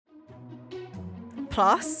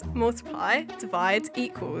plus, multiply, divide,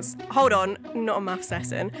 equals. Hold on, not a maths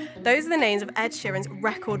lesson. Those are the names of Ed Sheeran's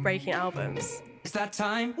record-breaking albums. It's that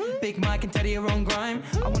time, Big Mike and Teddy are on grime.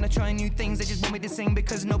 I wanna try new things, they just want me to sing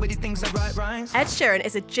because nobody thinks I write rhymes. Ed Sheeran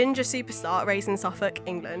is a ginger superstar raised in Suffolk,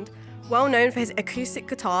 England. Well known for his acoustic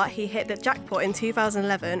guitar, he hit the jackpot in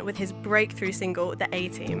 2011 with his breakthrough single, The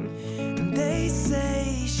A-Team. And they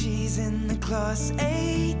say she's in the class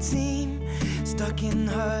 18, stuck in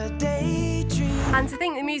her daydream. And to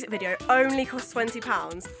think the music video only cost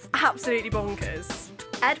 £20, absolutely bonkers.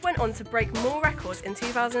 Ed went on to break more records in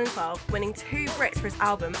 2012, winning 2 Brits for his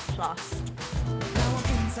album, Plus. Now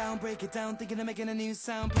I'm in town, break it down, thinking of making a new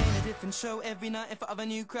sound, playing a different show every night in front of a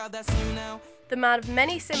new crowd that's new now. The man of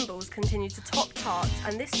many symbols continued to top charts,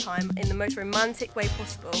 and this time in the most romantic way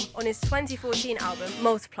possible, on his 2014 album,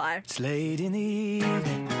 Multiply. It's late in the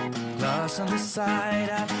evening, glass on the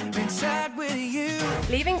side, I've been sad with you.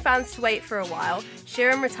 Leaving fans to wait for a while,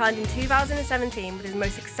 Sheeran returned in 2017 with his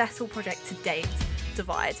most successful project to date,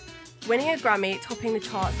 Divide, winning a Grammy, topping the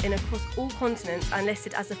charts in across all continents and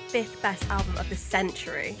listed as the 5th best album of the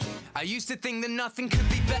century. I used to think that nothing could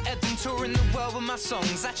be better than touring the world with my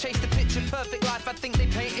songs. I chased the picture perfect life, I think they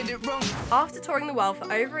painted it wrong. After touring the world for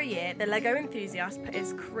over a year, the Lego enthusiast put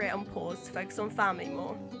his career on pause to focus on family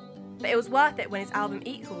more. But it was worth it when his album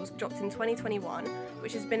Equals dropped in 2021,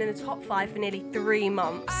 which has been in the top 5 for nearly 3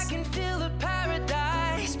 months. I can feel the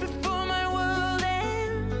paradise before my world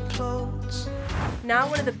implodes. Now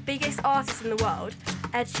one of the biggest artists in the world,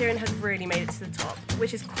 Ed Sheeran has really made it to the top,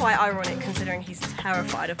 which is quite ironic considering he's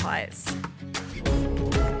terrified of heights.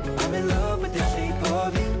 I'm in love with the shape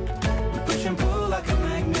of you. We push and pull like a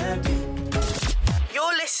magnet.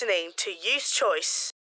 You're listening to Youth Choice.